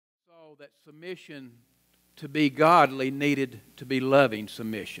saw that submission to be godly needed to be loving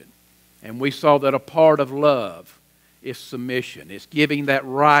submission. And we saw that a part of love is submission. It's giving that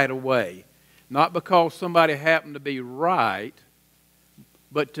right away. Not because somebody happened to be right,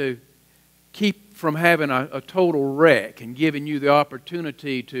 but to keep from having a total wreck and giving you the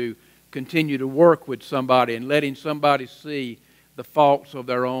opportunity to continue to work with somebody and letting somebody see the faults of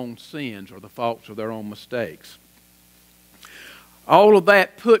their own sins or the faults of their own mistakes. All of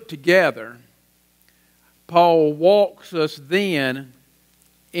that put together, Paul walks us then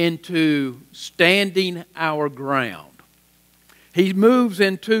into standing our ground. He moves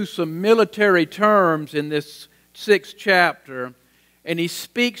into some military terms in this 6th chapter, and he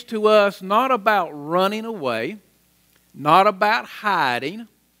speaks to us not about running away, not about hiding,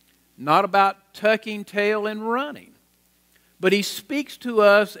 not about tucking tail and running. But he speaks to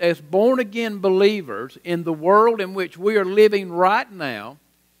us as born-again believers in the world in which we are living right now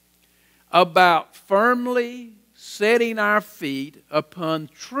about firmly setting our feet upon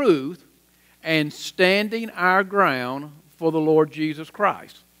truth and standing our ground for the Lord Jesus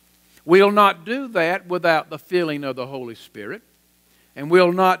Christ. We'll not do that without the filling of the Holy Spirit, and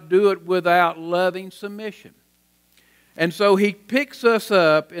we'll not do it without loving submission. And so he picks us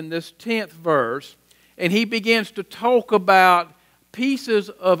up in this 10th verse, and he begins to talk about pieces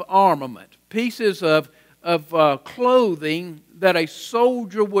of armament, pieces of clothing that a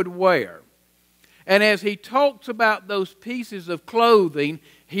soldier would wear. And as he talks about those pieces of clothing,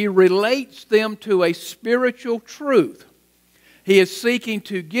 he relates them to a spiritual truth. He is seeking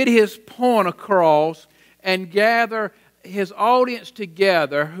to get his point across and gather his audience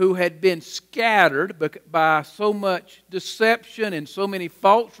together who had been scattered by so much deception and so many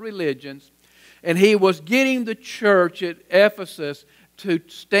false religions. And he was getting the church at Ephesus to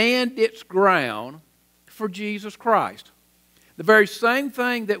stand its ground for Jesus Christ. The very same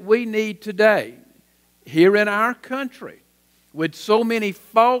thing that we need today here in our country with so many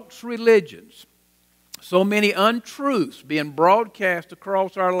false religions, so many untruths being broadcast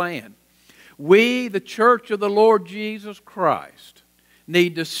across our land. We, the church of the Lord Jesus Christ,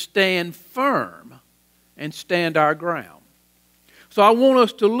 need to stand firm and stand our ground. So I want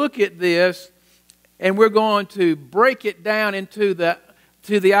us to look at this, and we're going to break it down into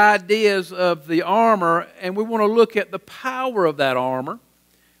the ideas of the armor, and we want to look at the power of that armor.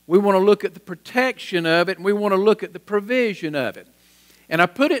 We want to look at the protection of it, and we want to look at the provision of it. And I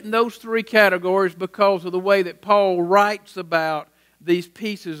put it in those 3 categories because of the way that Paul writes about these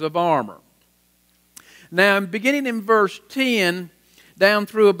pieces of armor. Now, beginning in verse 10 down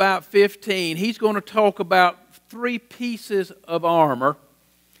through about 15, he's going to talk about 3 pieces of armor,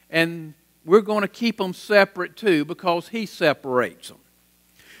 and we're going to keep them separate too because he separates them.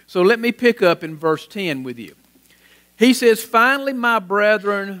 So let me pick up in verse 10 with you. He says, "Finally, my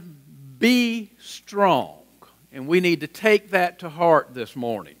brethren, be strong." And we need to take that to heart this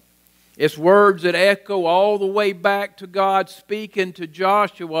morning. It's words that echo all the way back to God speaking to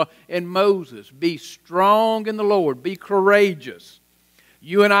Joshua and Moses. Be strong in the Lord. Be courageous.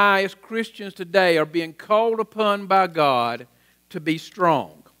 You and I as Christians today are being called upon by God to be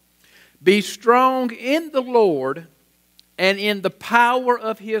strong. Be strong in the Lord and in the power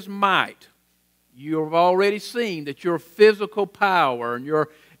of His might. You have already seen that your physical power and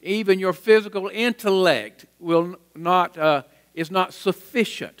even your physical intellect is not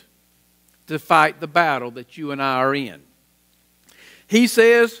sufficient to fight the battle that you and I are in. He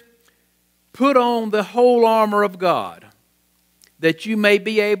says, "Put on the whole armor of God, that you may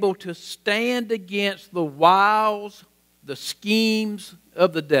be able to stand against the wiles, the schemes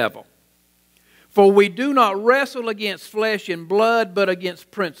of the devil. For we do not wrestle against flesh and blood, but against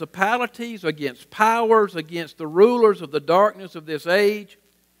principalities, against powers, against the rulers of the darkness of this age,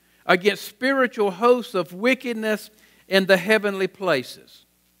 against spiritual hosts of wickedness in the heavenly places.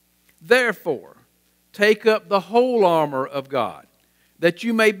 Therefore, take up the whole armor of God, that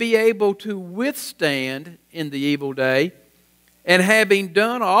you may be able to withstand in the evil day, and having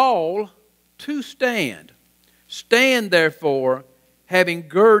done all, to stand. Stand therefore, having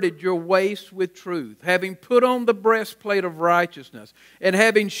girded your waist with truth, having put on the breastplate of righteousness, and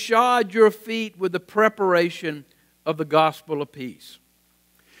having shod your feet with the preparation of the gospel of peace."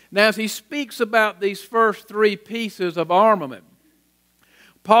 Now, as he speaks about these first 3 pieces of armament,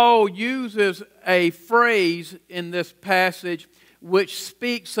 Paul uses a phrase in this passage which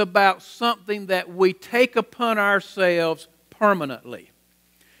speaks about something that we take upon ourselves permanently.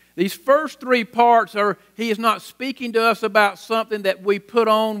 These first 3 parts he is not speaking to us about something that we put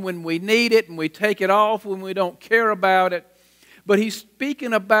on when we need it and we take it off when we don't care about it. But he's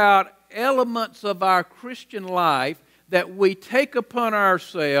speaking about elements of our Christian life that we take upon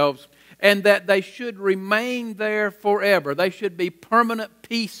ourselves and that they should remain there forever. They should be permanent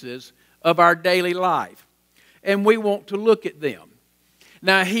pieces of our daily life. And we want to look at them.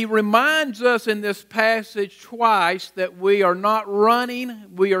 Now, he reminds us in this passage twice that we are not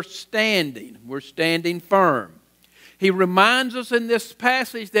running, we are standing. We're standing firm. He reminds us in this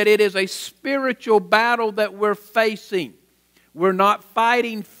passage that it is a spiritual battle that we're facing. We're not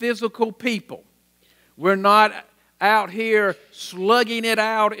fighting physical people. We're not out here slugging it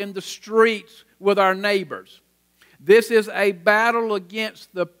out in the streets with our neighbors. This is a battle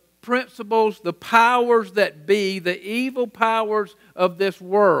against the principles, the powers that be, the evil powers of this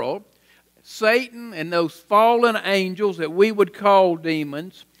world, Satan and those fallen angels that we would call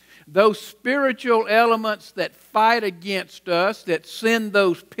demons, those spiritual elements that fight against us, that send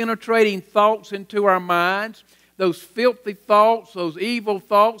those penetrating thoughts into our minds, those filthy thoughts, those evil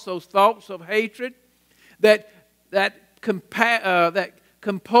thoughts, those thoughts of hatred, that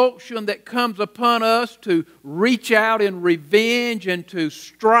compulsion that comes upon us to reach out in revenge and to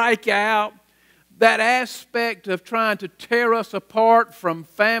strike out, that aspect of trying to tear us apart from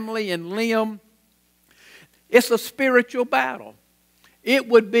family and limb, it's a spiritual battle. It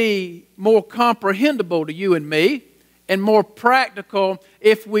would be more comprehensible to you and me and more practical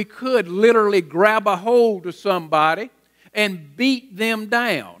if we could literally grab a hold of somebody and beat them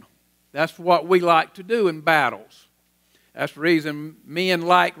down. That's what we like to do in battles. That's the reason men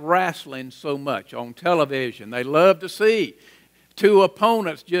like wrestling so much on television. They love to see two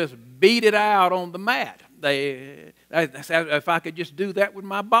opponents just beat it out on the mat. If I could just do that with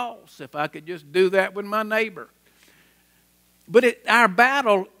my boss, if I could just do that with my neighbor. But our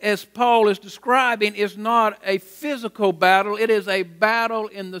battle, as Paul is describing, is not a physical battle. It is a battle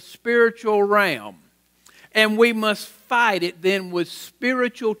in the spiritual realm. And we must fight it then with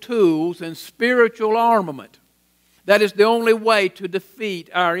spiritual tools and spiritual armament. That is the only way to defeat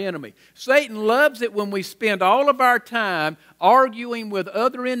our enemy. Satan loves it when we spend all of our time arguing with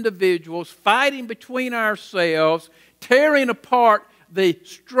other individuals, fighting between ourselves, tearing apart the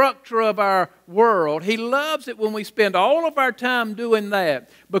structure of our world. He loves it when we spend all of our time doing that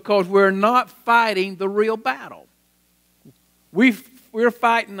because we're not fighting the real battle. We're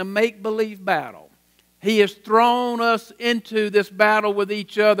fighting a make-believe battle. He has thrown us into this battle with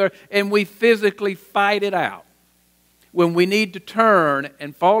each other, and we physically fight it out when we need to turn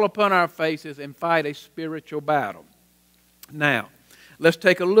and fall upon our faces and fight a spiritual battle. Now, let's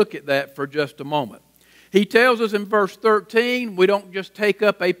take a look at that for just a moment. He tells us in verse 13, we don't just take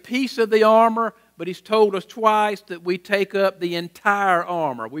up a piece of the armor, but he's told us twice that we take up the entire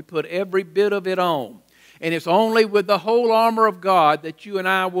armor. We put every bit of it on. And it's only with the whole armor of God that you and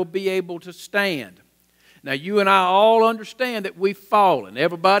I will be able to stand. Now, you and I all understand that we've fallen.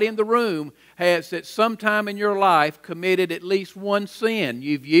 Everybody in the room has at some time in your life committed at least one sin.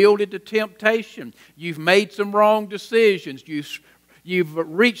 You've yielded to temptation. You've made some wrong decisions. You've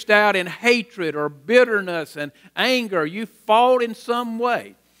reached out in hatred or bitterness and anger. You've fought in some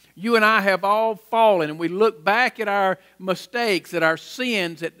way. You and I have all fallen, and we look back at our mistakes, at our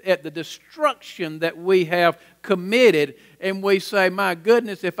sins, at the destruction that we have committed, and we say, my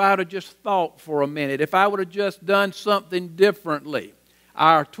goodness, if I would have just thought for a minute, if I would have just done something differently.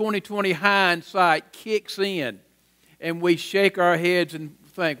 Our 20/20 hindsight kicks in, and we shake our heads and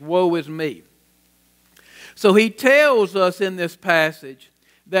think, woe is me. So he tells us in this passage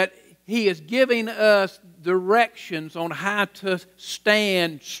that he is giving us directions on how to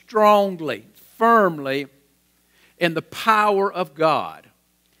stand strongly, firmly in the power of God.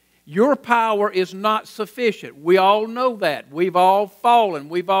 Your power is not sufficient. We all know that. We've all fallen.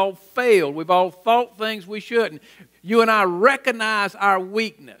 We've all failed. We've all thought things we shouldn't. You and I recognize our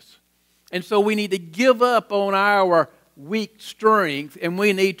weakness. And so we need to give up on our weak strength, and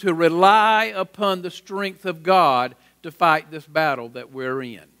we need to rely upon the strength of God to fight this battle that we're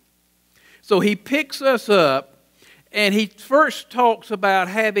in. So he picks us up, and he first talks about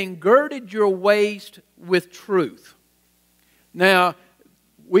having girded your waist with truth. Now,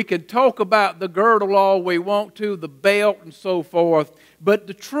 we can talk about the girdle all we want to, the belt and so forth, but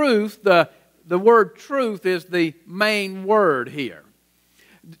the truth, the word truth is the main word here.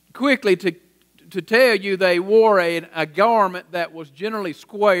 Quickly, to tell you, they wore a garment that was generally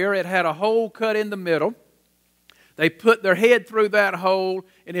square. It had a hole cut in the middle. They put their head through that hole,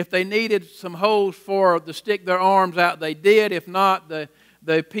 and if they needed some holes to stick their arms out, they did. If not, the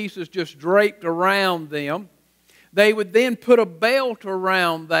pieces just draped around them. They would then put a belt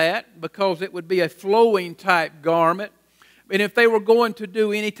around that because it would be a flowing type garment. And if they were going to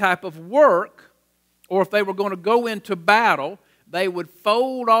do any type of work, or if they were going to go into battle, they would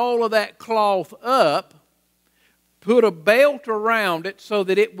fold all of that cloth up, put a belt around it so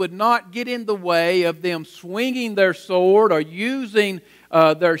that it would not get in the way of them swinging their sword or using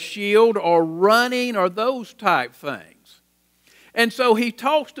their shield or running or those type things. And so he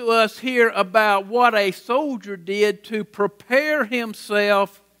talks to us here about what a soldier did to prepare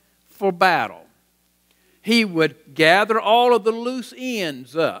himself for battle. He would gather all of the loose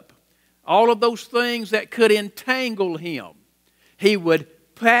ends up, all of those things that could entangle him. He would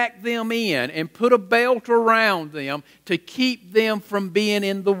pack them in and put a belt around them to keep them from being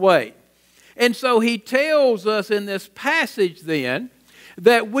in the way. And so he tells us in this passage then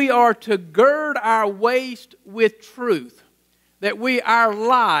that we are to gird our waist with truth. That our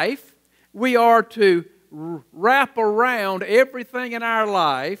life, we are to wrap around everything in our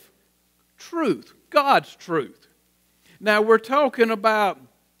life truth, God's truth. Now we're talking about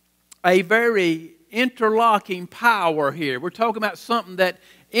a very interlocking power here. We're talking about something that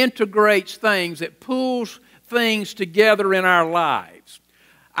integrates things, that pulls things together in our lives.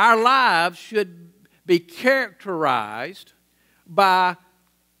 Our lives should be characterized by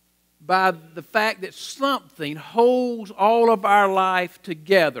the fact that something holds all of our life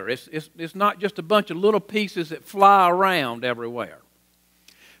together. It's not just a bunch of little pieces that fly around everywhere.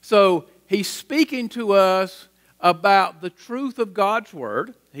 So he's speaking to us about the truth of God's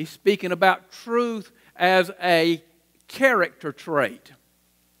Word. He's speaking about truth as a character trait.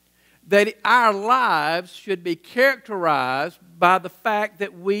 That our lives should be characterized by the fact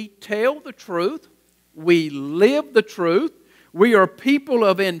that we tell the truth, we live the truth, we are people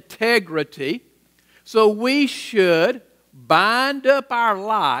of integrity, so we should bind up our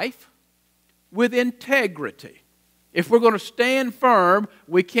life with integrity. If we're going to stand firm,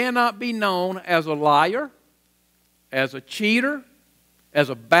 we cannot be known as a liar, as a cheater, as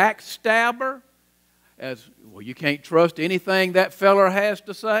a backstabber, as, well, you can't trust anything that feller has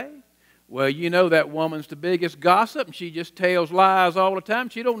to say. Well, you know that woman's the biggest gossip and she just tells lies all the time.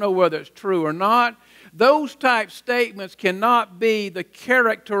 She don't know whether it's true or not. Those type statements cannot be the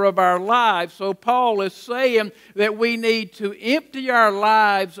character of our lives. So Paul is saying that we need to empty our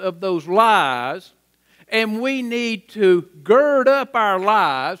lives of those lies, and we need to gird up our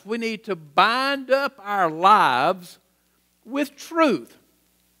lives. We need to bind up our lives with truth.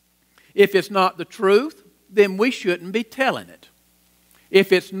 If it's not the truth, then we shouldn't be telling it.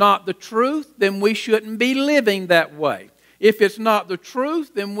 If it's not the truth, then we shouldn't be living that way. If it's not the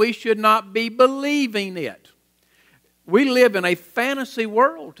truth, then we should not be believing it. We live in a fantasy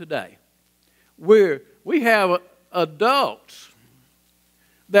world today. We have adults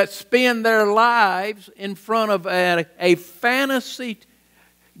that spend their lives in front of a fantasy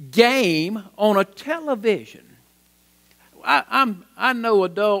game on a television. I know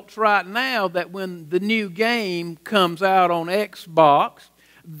adults right now that when the new game comes out on Xbox,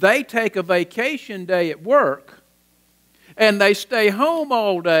 they take a vacation day at work and they stay home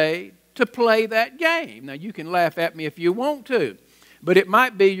all day to play that game. Now, you can laugh at me if you want to, but it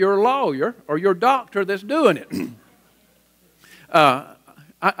might be your lawyer or your doctor that's doing it.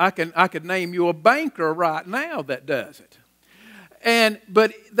 I could name you a banker right now that does it.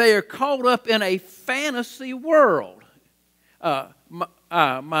 But they are caught up in a fantasy world.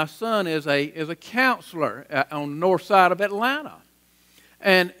 My son is a counselor on the north side of Atlanta.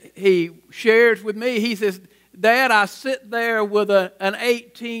 And he shares with me, he says, Dad, I sit there with an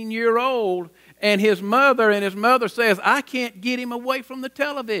 18-year-old and his mother says, I can't get him away from the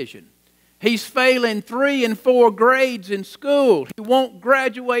television. He's failing 3 and 4 grades in school. He won't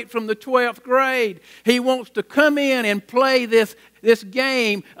graduate from the 12th grade. He wants to come in and play this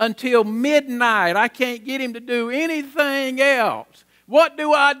game until midnight. I can't get him to do anything else. What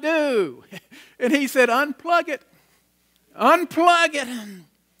do I do? And he said, unplug it. Unplug it.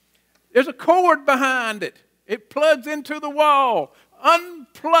 There's a cord behind it. It plugs into the wall.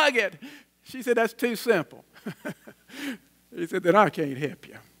 Unplug it. She said, that's too simple. He said, then I can't help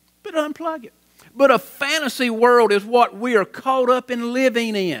you. But unplug it. But a fantasy world is what we are caught up in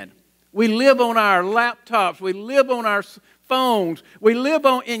living in. We live on our laptops. We live on our phones. We live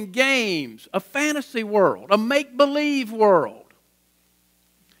in games. A fantasy world. A make-believe world.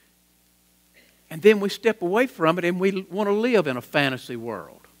 And then we step away from it and we want to live in a fantasy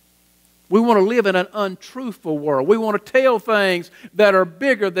world. We want to live in an untruthful world. We want to tell things that are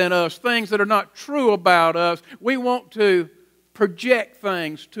bigger than us, things that are not true about us. We want to project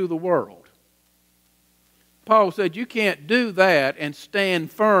things to the world. Paul said you can't do that and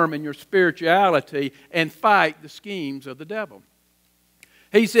stand firm in your spirituality and fight the schemes of the devil.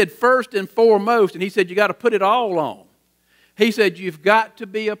 He said first and foremost, and he said you got to put it all on. He said you've got to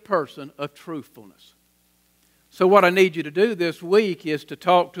be a person of truthfulness. So what I need you to do this week is to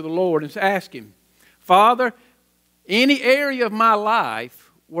talk to the Lord and ask Him, Father, Any area of my life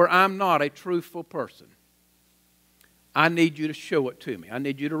where I'm not a truthful person, I need you to show it to me. I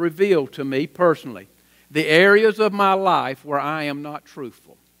need you to reveal to me personally the areas of my life where I am not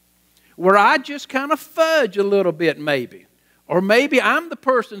truthful, where I just kind of fudge a little bit maybe. Or maybe I'm the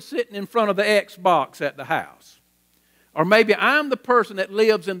person sitting in front of the Xbox at the house. Or maybe I'm the person that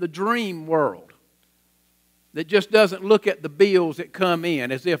lives in the dream world that just doesn't look at the bills that come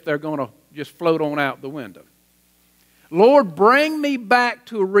in as if they're going to just float on out the window. Lord, bring me back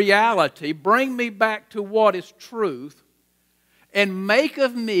to reality. Bring me back to what is truth. And make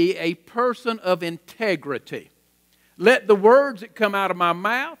of me a person of integrity. Let the words that come out of my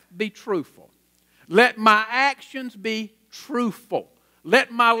mouth be truthful. Let my actions be truthful.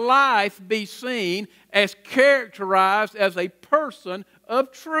 Let my life be seen as characterized as a person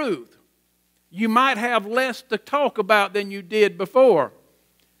of truth. You might have less to talk about than you did before,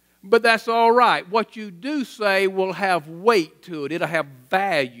 but that's all right. What you do say will have weight to it. It'll have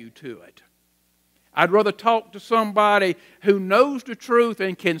value to it. I'd rather talk to somebody who knows the truth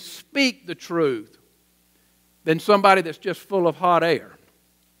and can speak the truth than somebody that's just full of hot air.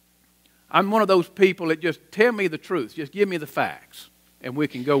 I'm one of those people that just tell me the truth. Just give me the facts, and we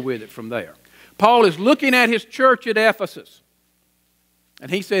can go with it from there. Paul is looking at his church at Ephesus, and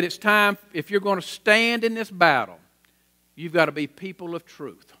he said it's time, if you're going to stand in this battle, you've got to be people of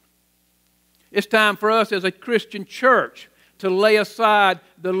truth. It's time for us as a Christian church to lay aside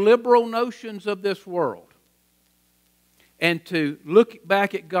the liberal notions of this world and to look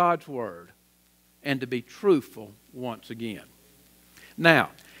back at God's Word and to be truthful once again.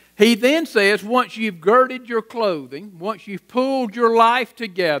 Now, he then says, once you've girded your clothing, once you've pulled your life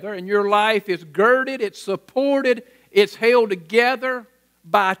together, and your life is girded, it's supported, it's held together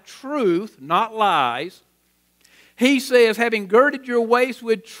by truth, not lies, he says, having girded your waist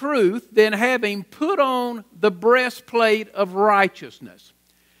with truth, then having put on the breastplate of righteousness.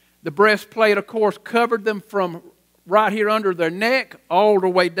 The breastplate, of course, covered them from right here under their neck all the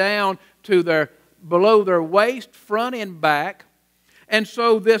way down to below their waist, front and back. And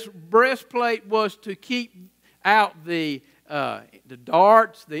so this breastplate was to keep out the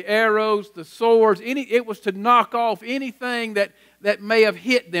darts, the arrows, the swords. It was to knock off anything that may have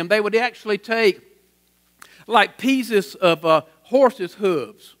hit them. They would actually take like pieces of horses'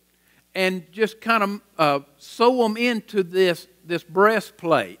 hooves and just kind of sew them into this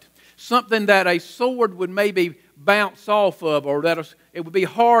breastplate. Something that a sword would maybe bounce off of, or that it would be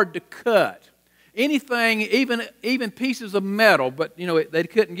hard to cut. Anything, even pieces of metal, but they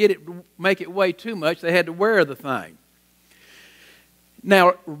couldn't make it weigh too much. They had to wear the thing.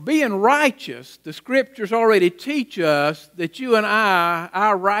 Now, being righteous, the Scriptures already teach us that you and I,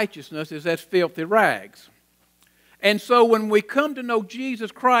 our righteousness is as filthy rags. And so when we come to know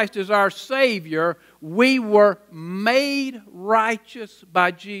Jesus Christ as our Savior, we were made righteous by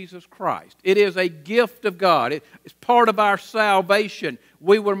Jesus Christ. It is a gift of God. It's part of our salvation.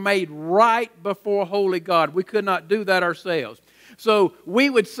 We were made right before holy God. We could not do that ourselves. So we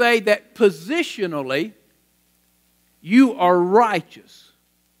would say that positionally, you are righteous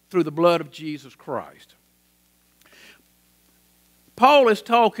through the blood of Jesus Christ. Paul is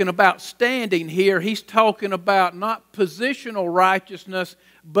talking about standing here. He's talking about not positional righteousness,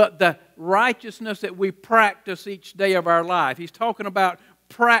 but the righteousness that we practice each day of our life. He's talking about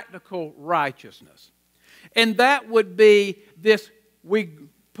practical righteousness. And that would be this, we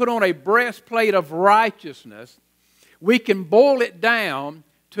put on a breastplate of righteousness. We can boil it down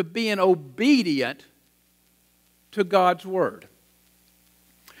to being obedient to God's Word.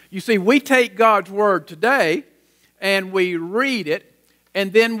 You see, we take God's Word today and we read it,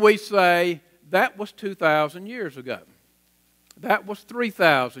 and then we say, that was 2,000 years ago. That was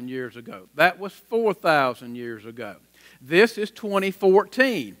 3,000 years ago. That was 4,000 years ago. This is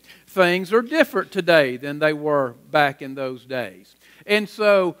 2014. Things are different today than they were back in those days. And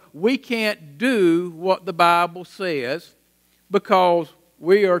so we can't do what the Bible says because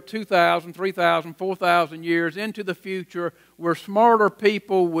we are 2,000, 3,000, 4,000 years into the future. We're smarter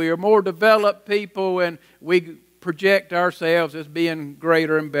people. We are more developed people, and we project ourselves as being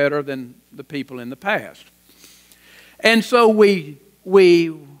greater and better than the people in the past. And so we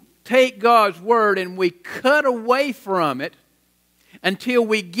take God's Word and we cut away from it until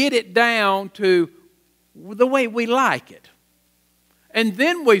we get it down to the way we like it. And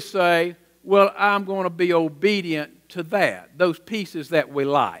then we say, well, I'm going to be obedient to that, those pieces that we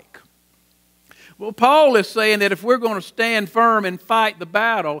like. Well, Paul is saying that if we're going to stand firm and fight the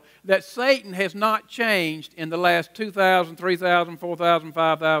battle, that Satan has not changed in the last 2,000, 3,000, 4,000,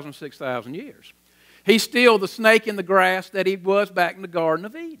 5,000, 6,000 years. He's still the snake in the grass that he was back in the Garden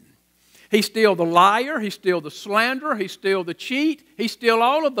of Eden. He's still the liar. He's still the slanderer. He's still the cheat. He's still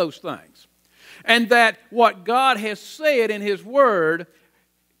all of those things. And that what God has said in His Word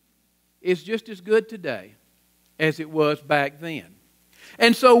is just as good today as it was back then.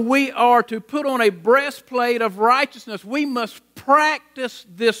 And so we are to put on a breastplate of righteousness. We must practice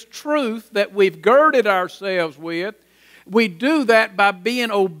this truth that we've girded ourselves with. We do that by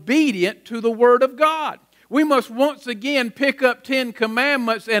being obedient to the Word of God. We must once again pick up 10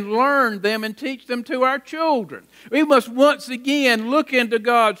 commandments and learn them and teach them to our children. We must once again look into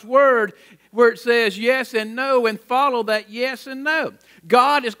God's Word where it says yes and no and follow that yes and no.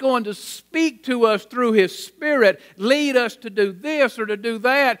 God is going to speak to us through His Spirit, lead us to do this or to do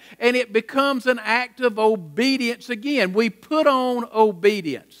that, and it becomes an act of obedience again. We put on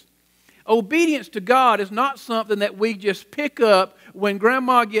obedience. Obedience to God is not something that we just pick up when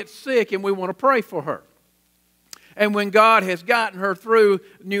Grandma gets sick and we want to pray for her. And when God has gotten her through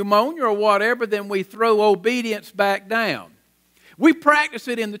pneumonia or whatever, then we throw obedience back down. We practice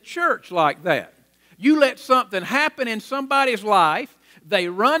it in the church like that. You let something happen in somebody's life, they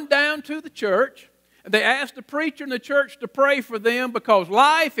run down to the church, and they ask the preacher in the church to pray for them because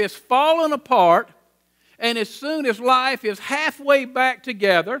life is falling apart, and as soon as life is halfway back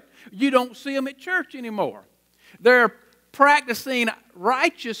together, you don't see them at church anymore. They're practicing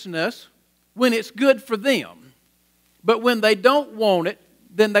righteousness when it's good for them, but when they don't want it,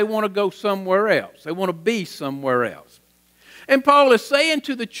 then they want to go somewhere else. They want to be somewhere else. And Paul is saying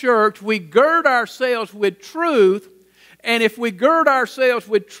to the church, we gird ourselves with truth, and if we gird ourselves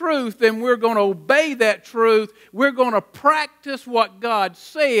with truth, then we're going to obey that truth. We're going to practice what God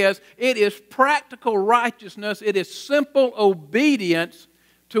says. It is practical righteousness. It is simple obedience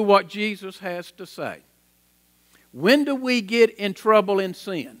to what Jesus has to say. When do we get in trouble in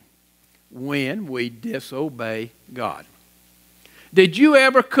sin? When we disobey God. Did you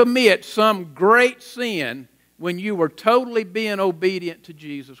ever commit some great sin when you were totally being obedient to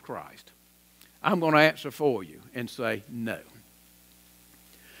Jesus Christ? I'm going to answer for you and say no.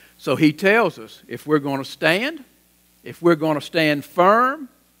 So he tells us if we're going to stand, if we're going to stand firm,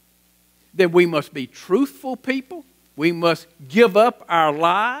 then we must be truthful people. We must give up our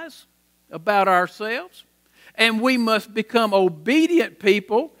lies about ourselves. And we must become obedient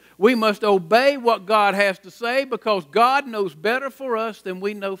people. We must obey what God has to say because God knows better for us than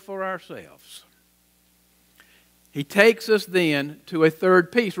we know for ourselves. He takes us then to a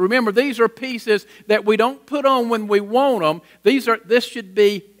third piece. Remember, these are pieces that we don't put on when we want them. This should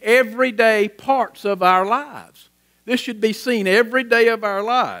be everyday parts of our lives. This should be seen every day of our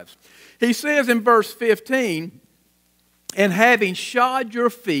lives. He says in verse 15, and having shod your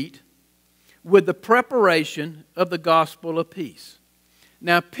feet with the preparation of the gospel of peace.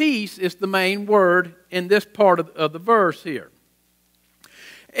 Now, peace is the main word in this part of the verse here.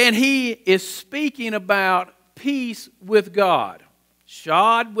 And he is speaking about peace with God,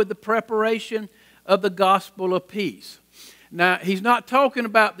 shod with the preparation of the gospel of peace. Now, he's not talking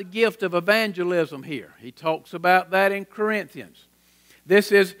about the gift of evangelism here. He talks about that in Corinthians.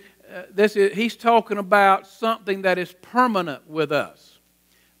 He's talking about something that is permanent with us.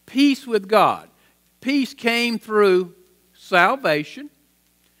 Peace with God. Peace came through salvation,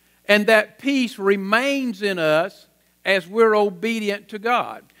 and that peace remains in us as we're obedient to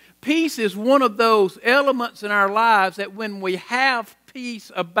God. Peace is one of those elements in our lives that when we have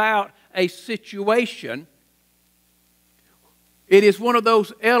peace about a situation, it is one of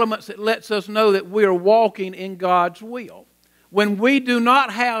those elements that lets us know that we are walking in God's will. When we do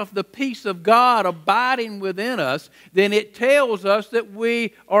not have the peace of God abiding within us, then it tells us that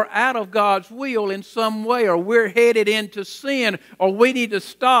we are out of God's will in some way, or we're headed into sin, or we need to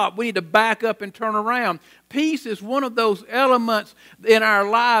stop, we need to back up and turn around. Peace is one of those elements in our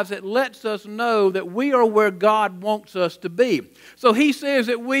lives that lets us know that we are where God wants us to be. So he says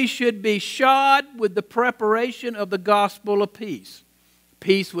that we should be shod with the preparation of the gospel of peace.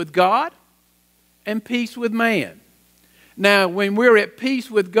 Peace with God and peace with man. Now, when we're at peace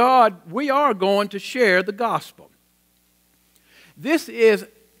with God, we are going to share the gospel. This is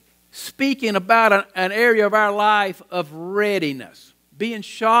speaking about an area of our life of readiness, being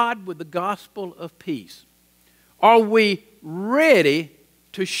shod with the gospel of peace. Are we ready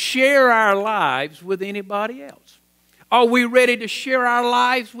to share our lives with anybody else? Are we ready to share our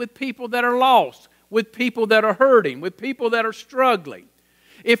lives with people that are lost, with people that are hurting, with people that are struggling?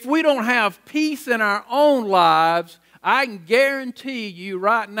 If we don't have peace in our own lives, I can guarantee you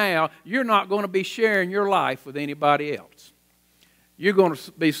right now, you're not going to be sharing your life with anybody else. You're going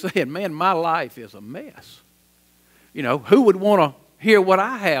to be saying, man, my life is a mess. You know, who would want to hear what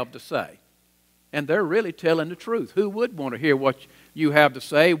I have to say? And they're really telling the truth. Who would want to hear what you have to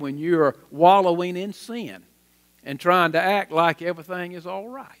say when you're wallowing in sin and trying to act like everything is all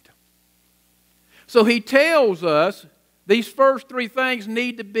right? So he tells us these first three things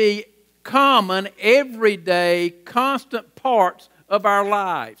need to be common, everyday, constant parts of our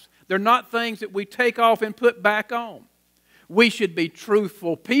lives. They're not things that we take off and put back on. We should be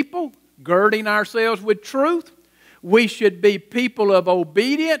truthful people, girding ourselves with truth. We should be people of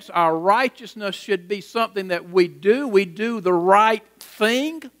obedience. Our righteousness should be something that we do. We do the right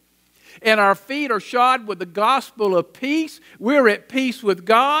thing. And our feet are shod with the gospel of peace. We're at peace with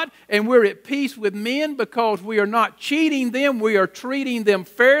God, and we're at peace with men because we are not cheating them. We are treating them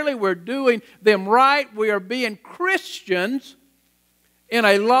fairly. We're doing them right. We are being Christians in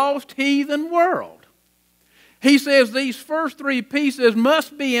a lost heathen world. He says these first three pieces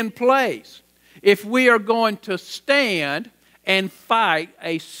must be in place if we are going to stand and fight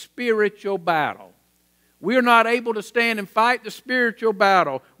a spiritual battle. We are not able to stand and fight the spiritual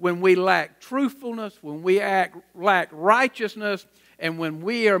battle when we lack truthfulness, when we lack righteousness, and when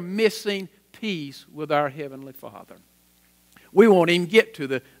we are missing peace with our Heavenly Father. We won't even get to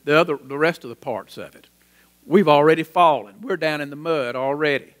the rest of the parts of it. We've already fallen. We're down in the mud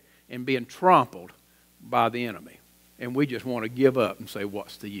already and being trampled by the enemy. And we just want to give up and say,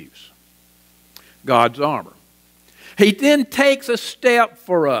 what's the use? God's armor. He then takes a step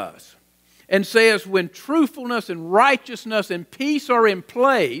for us and says when truthfulness and righteousness and peace are in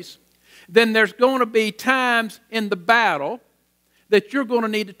place, then there's going to be times in the battle that you're going to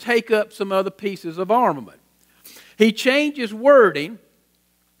need to take up some other pieces of armament. He changes wording,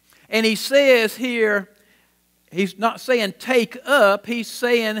 and he says here, he's not saying take up, he's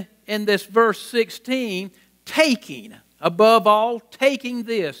saying in this verse 16, taking. Above all, taking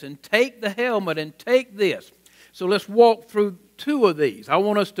this, and take the helmet, and take this. So let's walk through two of these. I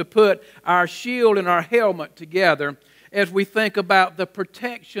want us to put our shield and our helmet together as we think about the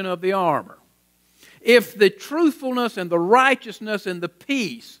protection of the armor. If the truthfulness and the righteousness and the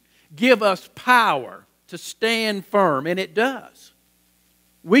peace give us power to stand firm, and it does.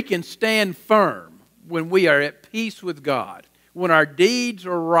 We can stand firm when we are at peace with God, when our deeds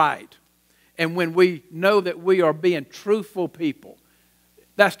are right, and when we know that we are being truthful people.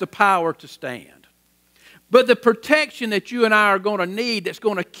 That's the power to stand. But the protection that you and I are going to need that's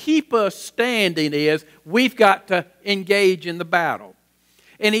going to keep us standing is we've got to engage in the battle.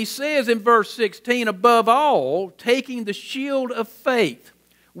 And he says in verse 16, above all, taking the shield of faith,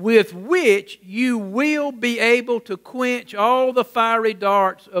 with which you will be able to quench all the fiery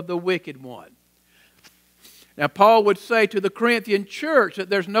darts of the wicked one. Now, Paul would say to the Corinthian church that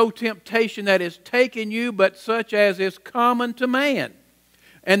there's no temptation that is taken you but such as is common to man,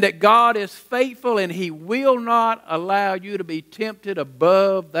 and that God is faithful and He will not allow you to be tempted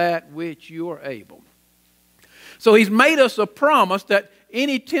above that which you are able. So He's made us a promise that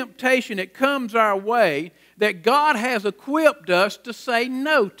any temptation that comes our way, that God has equipped us to say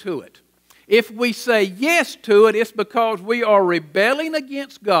no to it. If we say yes to it, it's because we are rebelling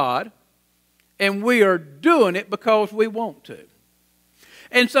against God, and we are doing it because we want to.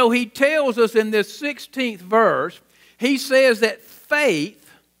 And so he tells us in this 16th verse, he says that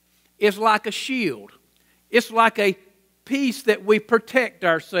faith is like a shield. It's like a piece that we protect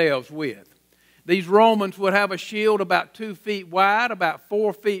ourselves with. These Romans would have a shield about 2 feet wide, about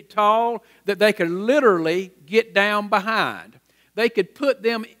 4 feet tall, that they could literally get down behind. They could put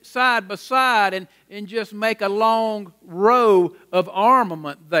them side by side and just make a long row of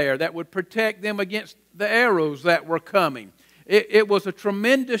armament there that would protect them against the arrows that were coming. It was a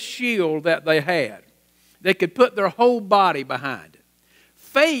tremendous shield that they had. They could put their whole body behind it.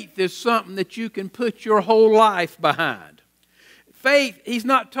 Faith is something that you can put your whole life behind. Faith, he's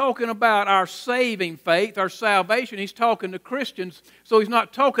not talking about our saving faith, our salvation. He's talking to Christians, so he's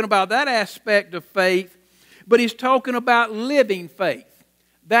not talking about that aspect of faith. But he's talking about living faith,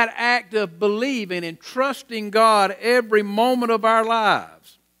 that act of believing and trusting God every moment of our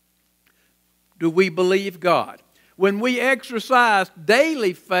lives. Do we believe God? When we exercise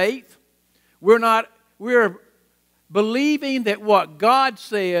daily faith, we're believing that what God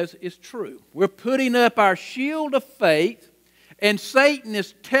says is true. We're putting up our shield of faith, and Satan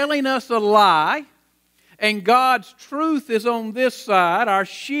is telling us a lie, and God's truth is on this side, our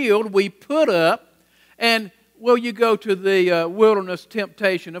shield we put up. And, well, you go to the wilderness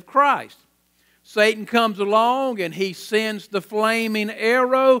temptation of Christ. Satan comes along and he sends the flaming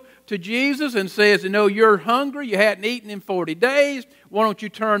arrow to Jesus and says, you're hungry, you hadn't eaten in 40 days, why don't you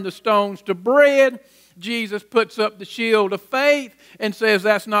turn the stones to bread? Jesus puts up the shield of faith and says,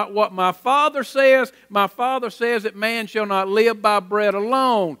 that's not what my Father says. My Father says that man shall not live by bread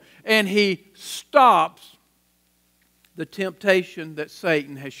alone. And he stops the temptation that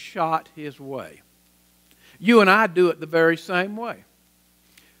Satan has shot his way. You and I do it the very same way.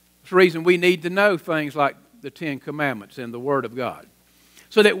 That's the reason we need to know things like the Ten Commandments and the Word of God.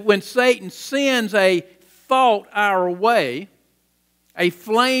 So that when Satan sends a thought our way, a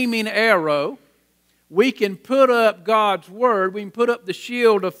flaming arrow, we can put up God's Word, we can put up the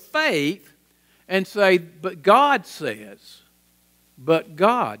shield of faith and say, but God says, but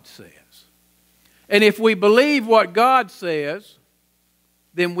God says. And if we believe what God says,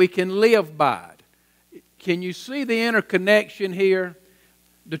 then we can live by it. Can you see the interconnection here?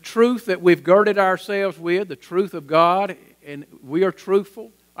 The truth that we've girded ourselves with, the truth of God, and we are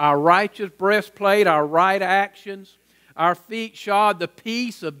truthful. Our righteous breastplate, our right actions, our feet shod the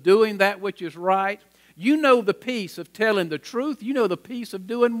peace of doing that which is right. You know the peace of telling the truth. You know the peace of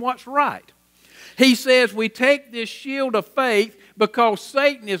doing what's right. He says we take this shield of faith because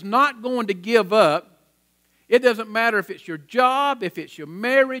Satan is not going to give up. It doesn't matter if it's your job, if it's your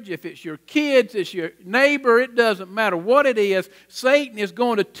marriage, if it's your kids, it's your neighbor. It doesn't matter what it is. Satan is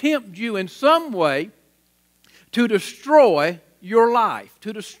going to tempt you in some way to destroy your life,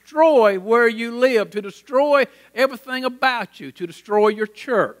 to destroy where you live, to destroy everything about you, to destroy your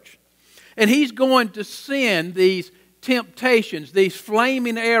church. And he's going to send these temptations, these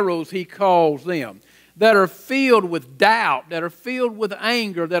flaming arrows, he calls them, that are filled with doubt, that are filled with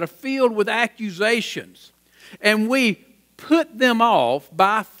anger, that are filled with accusations. And we put them off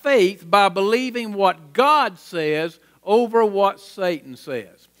by faith, by believing what God says over what Satan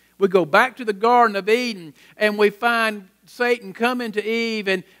says. We go back to the Garden of Eden and we find Satan coming to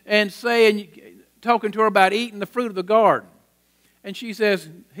Eve and saying, talking to her about eating the fruit of the garden. And she says,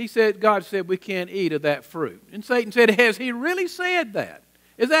 God said we can't eat of that fruit. And Satan said, has he really said that?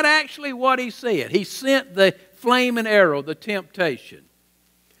 Is that actually what he said? He sent the flaming arrow, the temptation.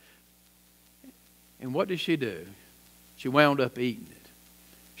 And what did she do? She wound up eating it.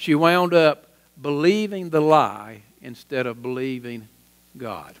 She wound up believing the lie instead of believing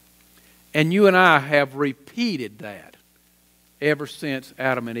God. And you and I have repeated that ever since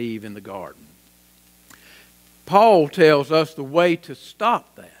Adam and Eve in the garden. Paul tells us the way to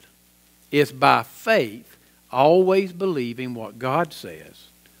stop that is by faith, always believing what God says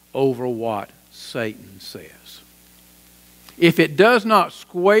over what Satan says. If it does not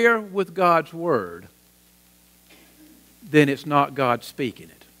square with God's Word, then it's not God speaking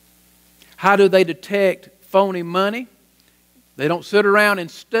it. How do they detect phony money? They don't sit around and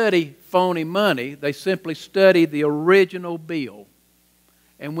study phony money. They simply study the original bill.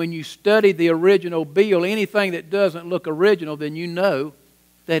 And when you study the original bill, anything that doesn't look original, then you know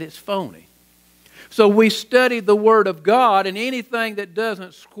that it's phony. So we study the Word of God, and anything that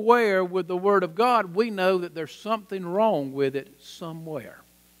doesn't square with the Word of God, we know that there's something wrong with it somewhere.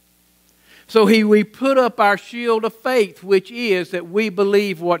 So we put up our shield of faith, which is that we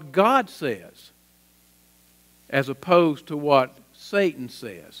believe what God says, as opposed to what Satan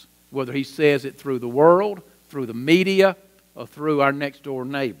says, whether he says it through the world, through the media, or through our next door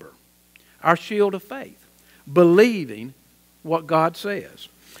neighbor. Our shield of faith, believing what God says.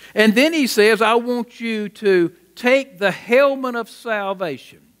 And then he says, I want you to take the helmet of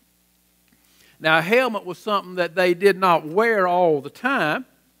salvation. Now, a helmet was something that they did not wear all the time.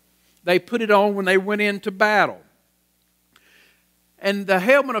 They put it on when they went into battle. And the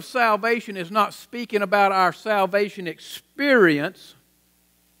helmet of salvation is not speaking about our salvation experience.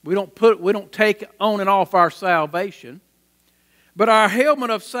 We don't take on and off our salvation. But our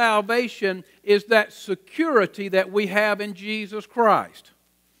helmet of salvation is that security that we have in Jesus Christ.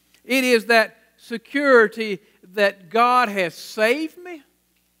 It is that security that God has saved me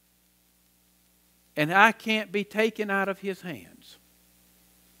and I can't be taken out of His hands.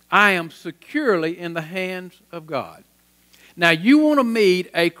 I am securely in the hands of God. Now, you want to meet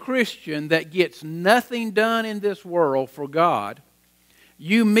a Christian that gets nothing done in this world for God.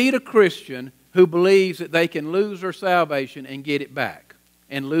 You meet a Christian who believes that they can lose their salvation and get it back,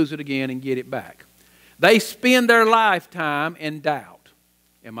 and lose it again and get it back. They spend their lifetime in doubt.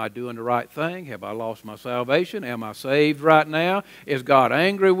 Am I doing the right thing? Have I lost my salvation? Am I saved right now? Is God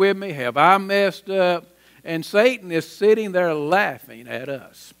angry with me? Have I messed up? And Satan is sitting there laughing at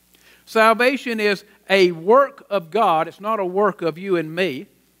us. Salvation is a work of God. It's not a work of you and me.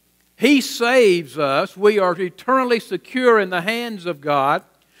 He saves us. We are eternally secure in the hands of God.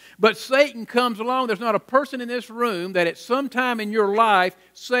 But Satan comes along. There's not a person in this room that at some time in your life,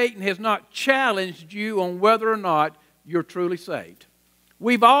 Satan has not challenged you on whether or not you're truly saved.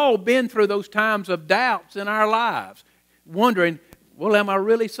 We've all been through those times of doubts in our lives, wondering, well, am I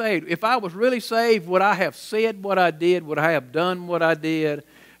really saved? If I was really saved, would I have said what I did? Would I have done what I did?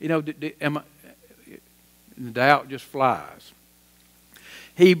 You know, the doubt just flies.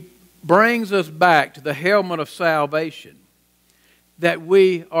 He brings us back to the helmet of salvation, that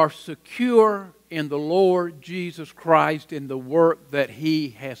we are secure in the Lord Jesus Christ in the work that He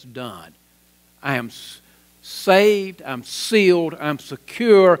has done. I am saved, I'm sealed, I'm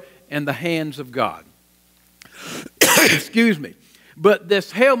secure in the hands of God. Excuse me. But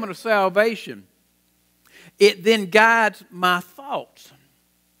this helmet of salvation, it then guides my thoughts,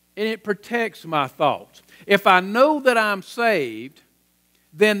 and it protects my thoughts. If I know that I'm saved,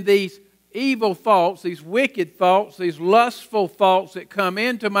 then these evil thoughts, these wicked thoughts, these lustful thoughts that come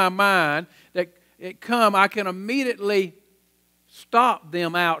into my mind, I can immediately stop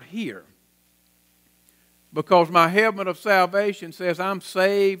them out here. Because my helmet of salvation says I'm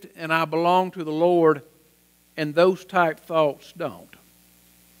saved and I belong to the Lord, and those type thoughts don't.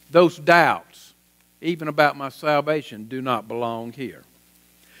 Those doubts, even about my salvation, do not belong here.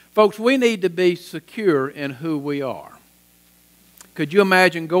 Folks, we need to be secure in who we are. Could you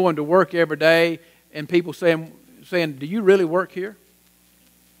imagine going to work every day and people saying, do you really work here?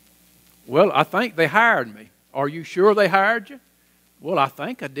 Well, I think they hired me. Are you sure they hired you? Well, I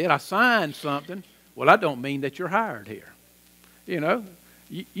think I did. I signed something. Well, I don't mean that you're hired here. You know,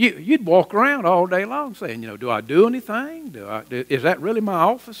 you'd walk around all day long saying, do I do anything? Is that really my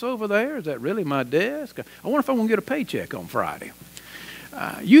office over there? Is that really my desk? I wonder if I'm going to get a paycheck on Friday.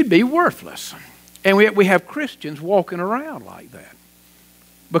 You'd be worthless. And we have Christians walking around like that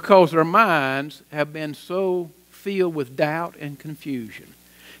because their minds have been so filled with doubt and confusion.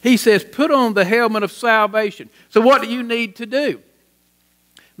 He says, put on the helmet of salvation. So what do you need to do?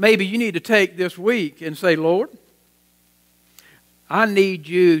 Maybe you need to take this week and say, Lord, I need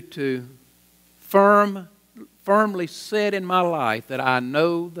you to firmly set in my life that I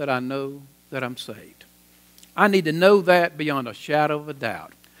know that I'm saved. I need to know that beyond a shadow of a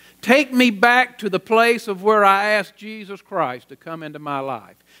doubt. Take me back to the place of where I asked Jesus Christ to come into my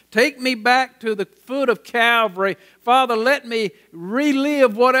life. Take me back to the foot of Calvary. Father, let me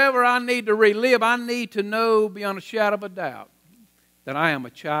relive whatever I need to relive. I need to know beyond a shadow of a doubt that I am a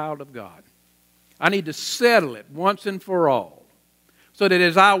child of God. I need to settle it once and for all, so that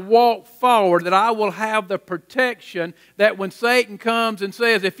as I walk forward, that I will have the protection that when Satan comes and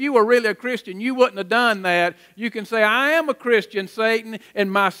says, if you were really a Christian, you wouldn't have done that. You can say, I am a Christian, Satan,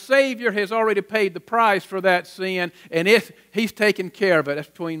 and my Savior has already paid the price for that sin, and He's taken care of it. That's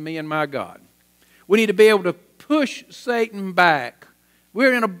between me and my God. We need to be able to push Satan back.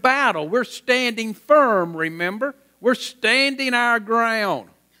 We're in a battle. We're standing firm, remember? We're standing our ground.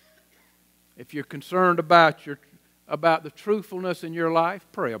 If you're concerned about the truthfulness in your life,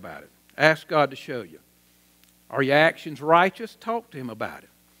 pray about it. Ask God to show you. Are your actions righteous? Talk to Him about it.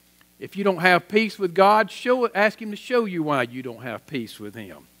 If you don't have peace with God, ask Him to show you why you don't have peace with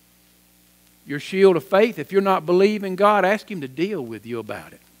Him. Your shield of faith, if you're not believing God, ask Him to deal with you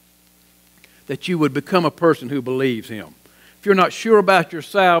about it. That you would become a person who believes Him. If you're not sure about your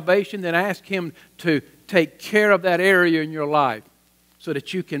salvation, then ask Him to take care of that area in your life so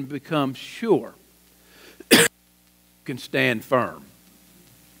that you can become sure. Can stand firm.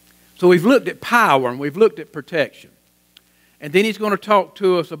 So we've looked at power and we've looked at protection. And then he's going to talk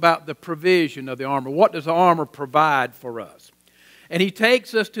to us about the provision of the armor. What does the armor provide for us? And he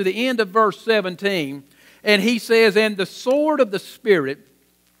takes us to the end of verse 17, and he says, and the sword of the Spirit,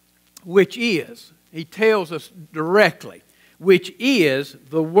 which is, he tells us directly, which is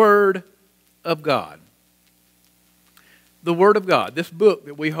the Word of God. The Word of God, this book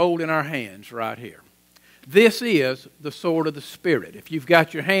that we hold in our hands right here. This is the sword of the Spirit. If you've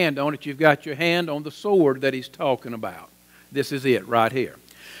got your hand on it, you've got your hand on the sword that he's talking about. This is it right here.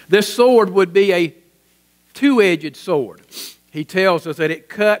 This sword would be a two-edged sword. He tells us that it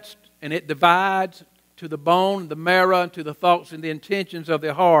cuts and it divides to the bone, the marrow, to the thoughts and the intentions of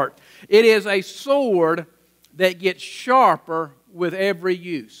the heart. It is a sword that gets sharper with every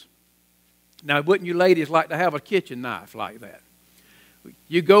use. Now, wouldn't you ladies like to have a kitchen knife like that?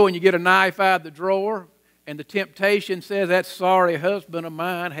 You go and you get a knife out of the drawer, and the temptation says, that sorry husband of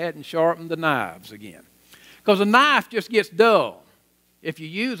mine hadn't sharpened the knives again. Because a knife just gets dull. If you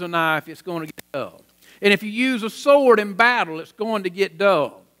use a knife, it's going to get dull. And if you use a sword in battle, it's going to get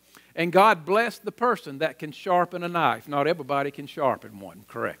dull. And God bless the person that can sharpen a knife. Not everybody can sharpen one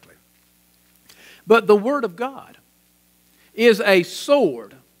correctly. But the Word of God is a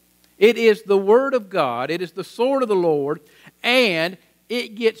sword. It is the Word of God. It is the sword of the Lord. And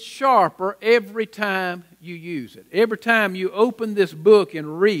it gets sharper every time you use it. Every time you open this book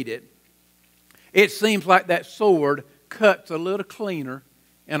and read it, it seems like that sword cuts a little cleaner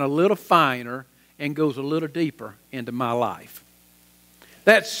and a little finer and goes a little deeper into my life.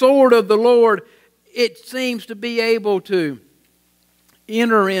 That sword of the Lord, it seems to be able to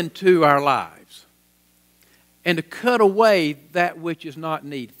enter into our lives and to cut away that which is not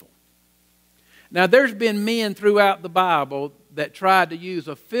needful. Now, there's been men throughout the Bible that tried to use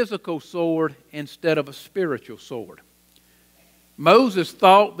a physical sword instead of a spiritual sword. Moses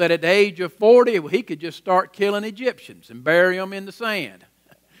thought that at the age of 40, he could just start killing Egyptians and bury them in the sand.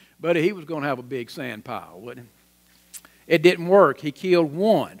 But he was going to have a big sand pile, wouldn't he? It didn't work. He killed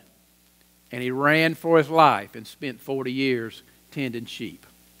one, and he ran for his life and spent 40 years tending sheep.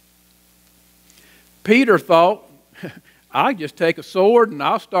 Peter thought, I'll just take a sword and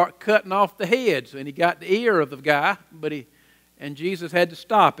I'll start cutting off the heads. And he got the ear of the guy, and Jesus had to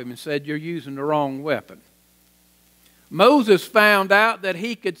stop him and said, you're using the wrong weapon. Moses found out that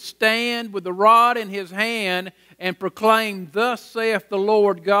he could stand with the rod in his hand and proclaim, thus saith the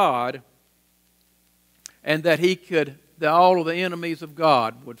Lord God, and that all of the enemies of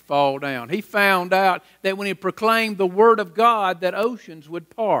God would fall down. He found out that when he proclaimed the word of God, that oceans would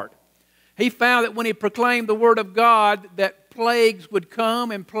part. He found that when he proclaimed the word of God, that plagues would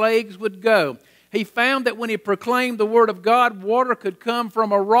come and plagues would go. He found that when he proclaimed the word of God, water could come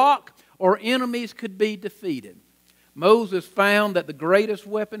from a rock or enemies could be defeated. Moses found that the greatest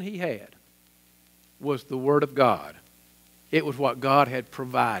weapon he had was the word of God. It was what God had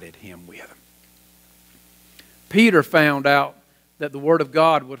provided him with. Peter found out that the word of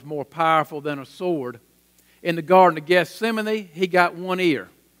God was more powerful than a sword. In the Garden of Gethsemane, he got one ear.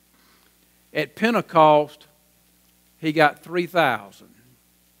 At Pentecost, he got 3,000.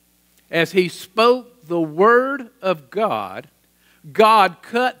 As he spoke the word of God, God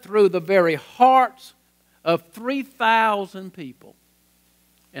cut through the very hearts of 3,000 people,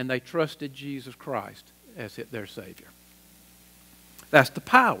 and they trusted Jesus Christ as their Savior. That's the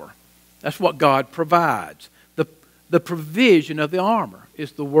power. That's what God provides. The provision of the armor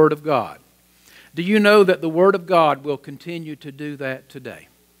is the Word of God. Do you know that the Word of God will continue to do that today?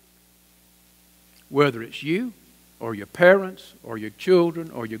 Whether it's you or your parents or your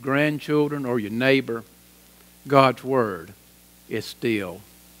children or your grandchildren or your neighbor, God's Word is still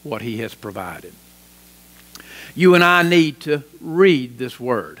what He has provided. You and I need to read this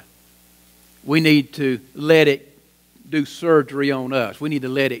Word. We need to let it do surgery on us. We need to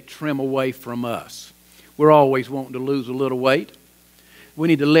let it trim away from us. We're always wanting to lose a little weight. We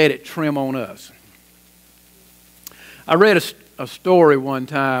need to let it trim on us. I read a story one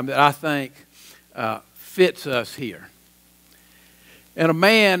time that I think fits us here. And a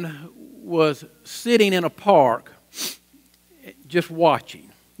man was sitting in a park just watching.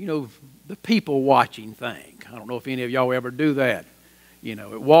 You know, the people watching thing. I don't know if any of y'all ever do that. You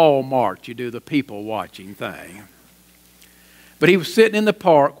know, at Walmart you do the people watching thing. But he was sitting in the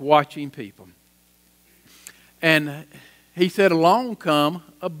park watching people. And he said, along come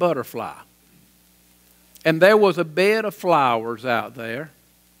a butterfly. And there was a bed of flowers out there.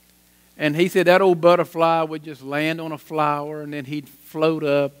 And he said that old butterfly would just land on a flower, and then he'd float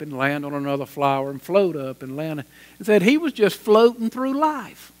up and land on another flower and float up and land. He said he was just floating through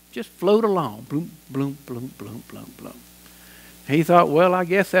life. Just float along. Bloom, bloom, bloom, bloom, bloom, bloom. He thought, well, I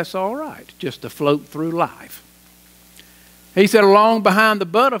guess that's all right, just to float through life. He said along behind the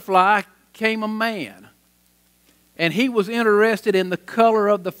butterfly came a man. And he was interested in the color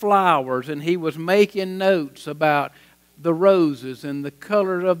of the flowers, and he was making notes about the roses and the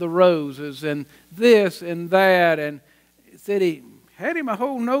colors of the roses and this and that. And he said he had him a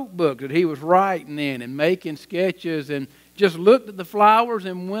whole notebook that he was writing in and making sketches, and just looked at the flowers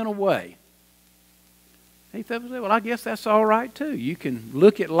and went away. He thought, well, I guess that's all right too. You can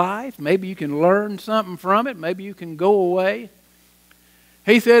look at life. Maybe you can learn something from it. Maybe you can go away.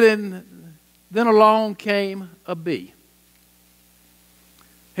 He said, and then along came a bee.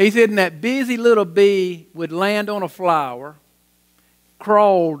 He said, and that busy little bee would land on a flower,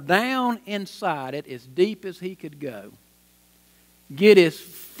 crawl down inside it as deep as he could go, get as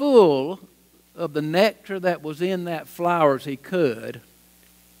full of the nectar that was in that flower as he could,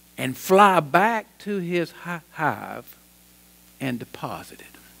 and fly back to his hive and deposit it.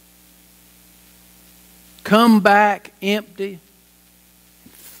 Come back empty,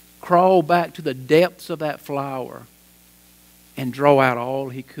 crawl back to the depths of that flower and draw out all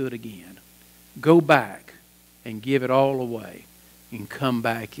he could again. Go back and give it all away and come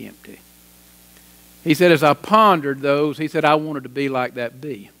back empty. He said, as I pondered those, he said, I wanted to be like that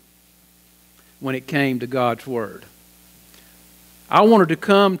bee when it came to God's Word. I wanted to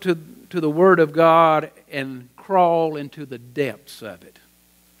come to the Word of God and crawl into the depths of it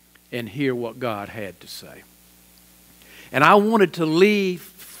and hear what God had to say. And I wanted to leave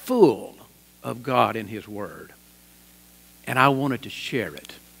full of God in His Word. And I wanted to share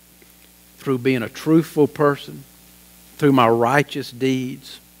it through being a truthful person, through my righteous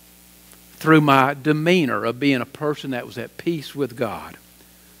deeds, through my demeanor of being a person that was at peace with God,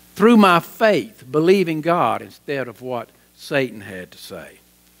 through my faith, believing God instead of what Satan had to say,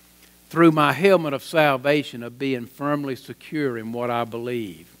 through my helmet of salvation of being firmly secure in what I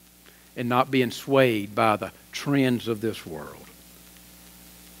believe and not being swayed by the trends of this world,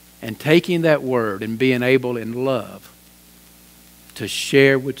 and taking that word and being able in love to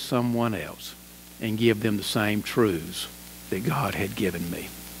share with someone else and give them the same truths that God had given me.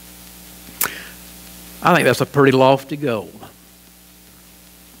 I think that's a pretty lofty goal.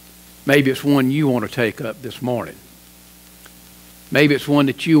 Maybe it's one you want to take up this morning. Maybe it's one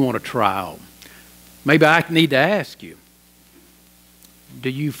that you want to try on. Maybe I need to ask you, do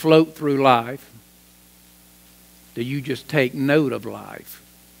you float through life? Do you just take note of life?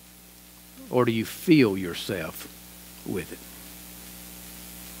 Or do you feel yourself with it?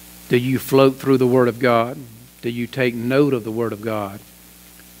 Do you float through the Word of God? Do you take note of the Word of God?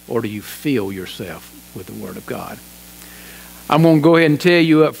 Or do you feel yourself with the Word of God? I'm going to go ahead and tell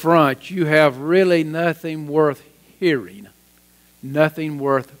you up front, you have really nothing worth hearing, nothing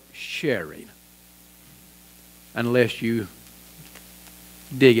worth sharing, unless you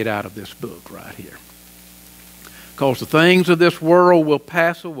dig it out of this book right here. Because the things of this world will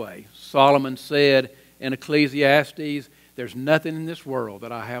pass away. Solomon said in Ecclesiastes, there's nothing in this world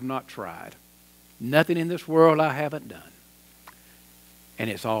that I have not tried. Nothing in this world I haven't done. And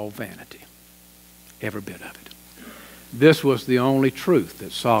it's all vanity. Every bit of it. This was the only truth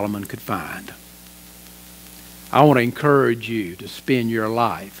that Solomon could find. I want to encourage you to spend your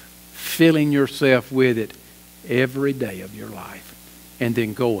life filling yourself with it every day of your life and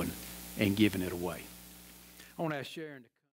then going and giving it away. I want to ask Sharon to